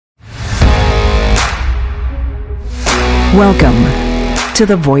Welcome to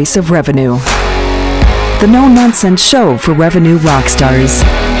the Voice of Revenue, the no-nonsense show for revenue rock stars.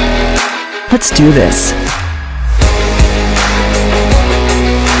 Let's do this.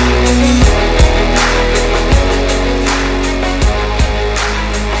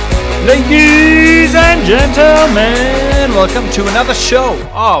 Ladies and gentlemen, welcome to another show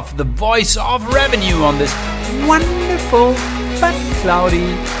of the Voice of Revenue on this wonderful but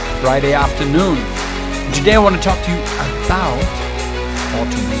cloudy Friday afternoon. Today I want to talk to you about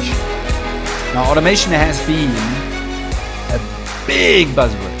automation. Now, automation has been a big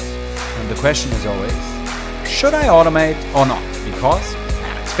buzzword, and the question is always, should I automate or not? Because,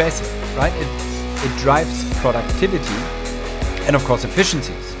 let's face it, right? It drives productivity and, of course,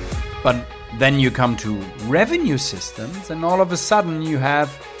 efficiencies. But then you come to revenue systems, and all of a sudden you have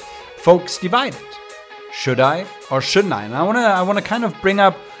folks divided. Should I or shouldn't I? And I want to kind of bring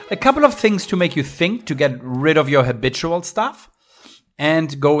up a couple of things to make you think, to get rid of your habitual stuff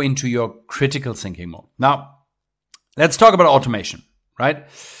and go into your critical thinking mode. Now, let's talk about automation, right?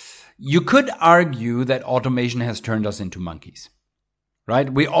 You could argue that automation has turned us into monkeys, right?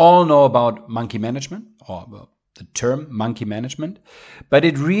 We all know about monkey management, or the term monkey management, but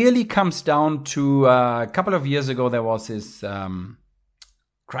it really comes down to a couple of years ago, there was this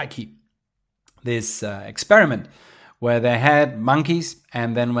experiment where they had monkeys,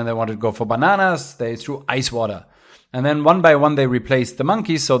 and then when they wanted to go for bananas, they threw ice water. And then one by one, they replaced the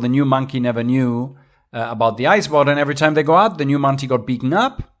monkeys, so the new monkey never knew about the ice water, and every time they go out, the new monkey got beaten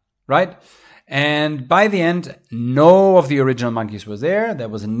up, right? And by the end, no of the original monkeys was there. There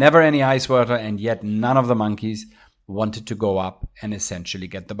was never any ice water, and yet none of the monkeys wanted to go up and essentially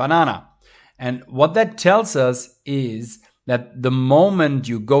get the banana. And what that tells us is that the moment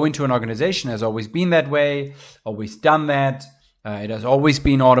you go into an organization, has always been that way, always done that, it has always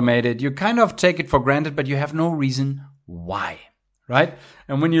been automated. You kind of take it for granted, but you have no reason why, right?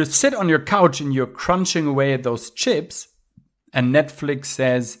 And when you sit on your couch and you're crunching away at those chips, and Netflix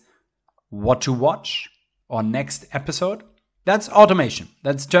says what to watch or next episode, that's automation.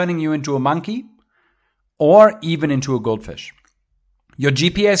 That's turning you into a monkey or even into a goldfish. Your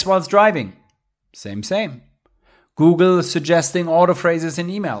GPS whilst driving, same. Google suggesting auto phrases in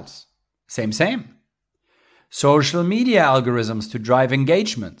emails, same. Social media algorithms to drive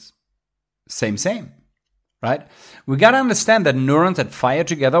engagements, same, right? We got to understand that neurons that fire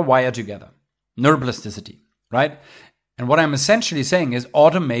together wire together. Neuroplasticity, right? And what I'm essentially saying is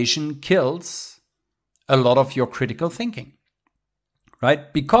automation kills a lot of your critical thinking,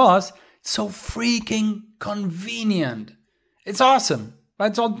 right? Because it's so freaking convenient. It's awesome, right?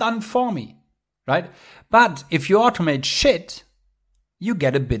 It's all done for me, right? But if you automate shit, you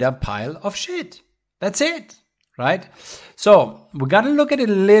get a bigger pile of shit. That's it, right? So we got to look at it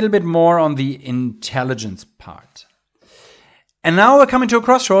a little bit more on the intelligence part. And now we're coming to a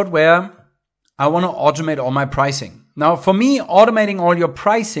crossroad where I want to automate all my pricing. Now, for me, automating all your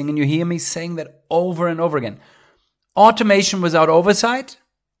pricing, and you hear me saying that over and over again, automation without oversight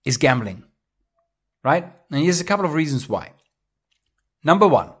is gambling, right? And here's a couple of reasons why. Number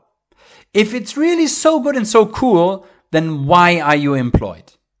one, if it's really so good and so cool, then why are you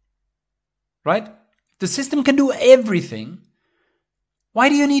employed, right? If the system can do everything, why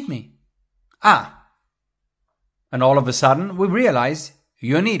do you need me? And all of a sudden, we realize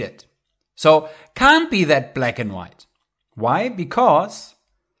you need it. So, can't be that black and white. Why? Because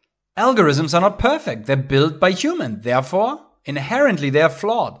algorithms are not perfect. They're built by humans. Therefore, inherently, they're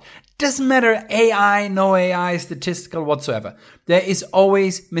flawed. Doesn't matter AI, no AI, statistical, whatsoever. There is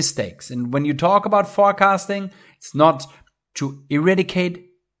always mistakes. And when you talk about forecasting, it's not to eradicate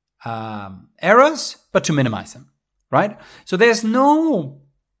errors, but to minimize them, right? So there's no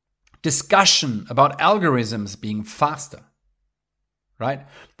discussion about algorithms being faster. Right?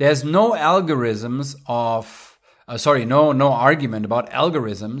 There's no algorithms no argument about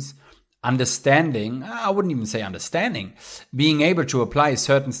algorithms understanding, I wouldn't even say understanding, being able to apply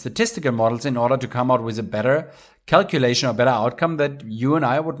certain statistical models in order to come out with a better calculation or better outcome that you and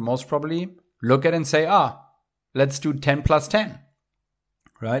I would most probably look at and say, let's do 10 plus 10,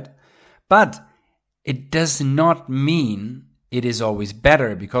 right? But it does not mean it is always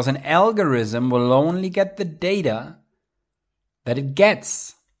better, because an algorithm will only get the data that it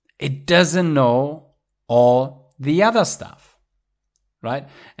gets. It doesn't know all the other stuff, right?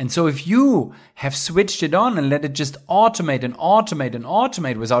 And so if you have switched it on and let it just automate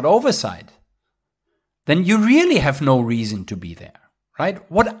without oversight, then you really have no reason to be there, right?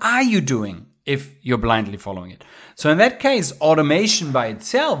 What are you doing if you're blindly following it? So in that case, automation by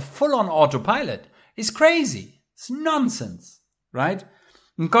itself, full on autopilot, is crazy. It's nonsense, right?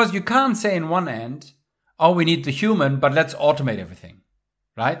 Because you can't say in one end, oh, we need the human, but let's automate everything,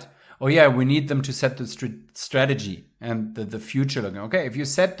 right? Oh yeah, we need them to set the strategy and the future looking. Okay, if you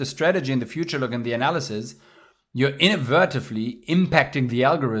set the strategy and the future look and the analysis, you're inadvertently impacting the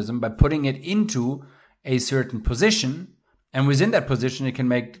algorithm by putting it into a certain position. And within that position, it can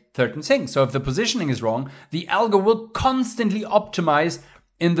make certain things. So if the positioning is wrong, the algo will constantly optimize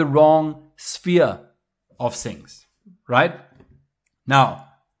in the wrong sphere of things, right? Now,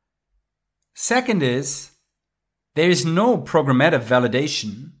 second is, there is no programmatic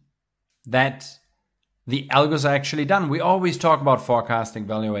validation that the algos are actually done. We always talk about forecasting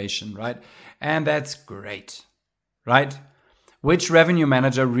valuation, right? And that's great, right? Which revenue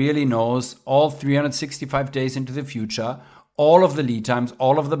manager really knows all 365 days into the future, all of the lead times,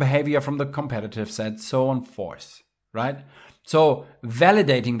 all of the behavior from the competitive set, so on forth, right? So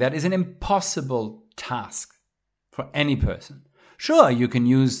validating that is an impossible task for any person. Sure, you can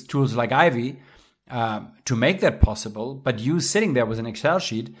use tools like Ivy to make that possible, but you sitting there with an Excel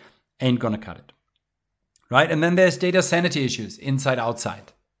sheet ain't gonna cut it, right? And then there's data sanity issues, inside,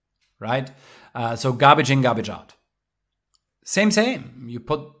 outside, right? So garbage in, garbage out. Same. You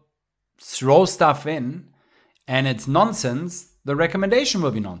throw stuff in and it's nonsense, the recommendation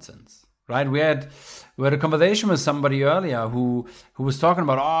will be nonsense, right? We had a conversation with somebody earlier who was talking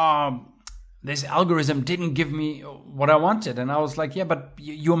about, this algorithm didn't give me what I wanted. And I was like, yeah, but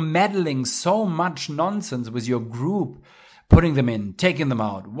you're meddling so much nonsense with your group, putting them in, taking them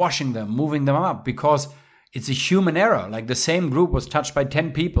out, washing them, moving them up, because it's a human error. Like the same group was touched by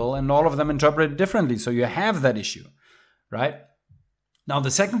 10 people and all of them interpreted differently. So you have that issue, right? Now,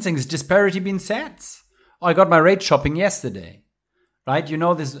 the second thing is disparity between sets. Oh, I got my rate shopping yesterday, right? You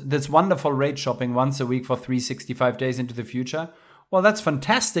know, this wonderful rate shopping once a week for 365 days into the future. Well, that's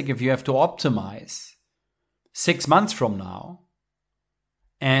fantastic if you have to optimize 6 months from now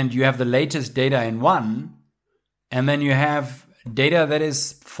and you have the latest data in one, and then you have data that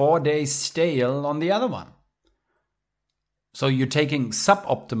is 4 days stale on the other one. So you're taking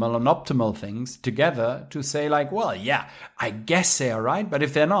suboptimal and optimal things together to say like, well, yeah, I guess they are right, but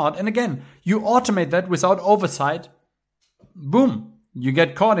if they're not, and again, you automate that without oversight, boom, you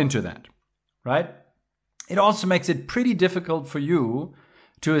get caught into that, right? It also makes it pretty difficult for you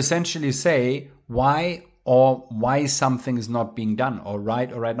to essentially say why something is not being done or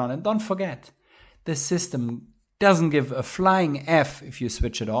right not. And don't forget, the system doesn't give a flying F if you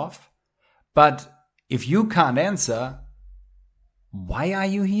switch it off. But if you can't answer, why are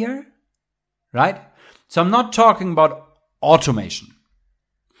you here? Right? So I'm not talking about automation,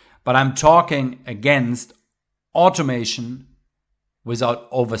 but I'm talking against automation without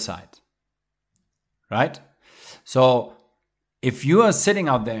oversight. Right? So if you are sitting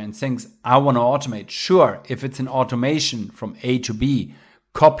out there and thinks, I want to automate, sure, if it's an automation from A to B,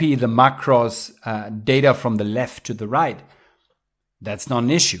 copy the macros data from the left to the right, that's not an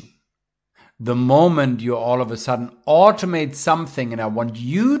issue. The moment you all of a sudden automate something and I want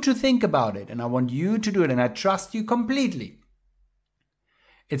you to think about it and I want you to do it and I trust you completely.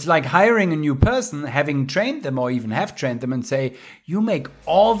 It's like hiring a new person, having trained them or even have trained them and say, you make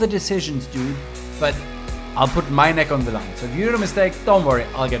all the decisions, dude, but I'll put my neck on the line. So if you do a mistake, don't worry,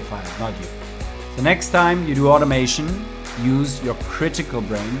 I'll get fired, not you. So next time you do automation, use your critical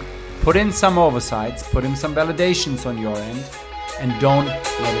brain, put in some oversights, put in some validations on your end, and don't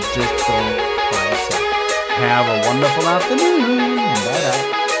let it just go by itself. Have a wonderful afternoon.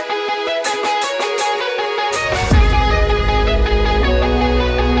 Bye-bye.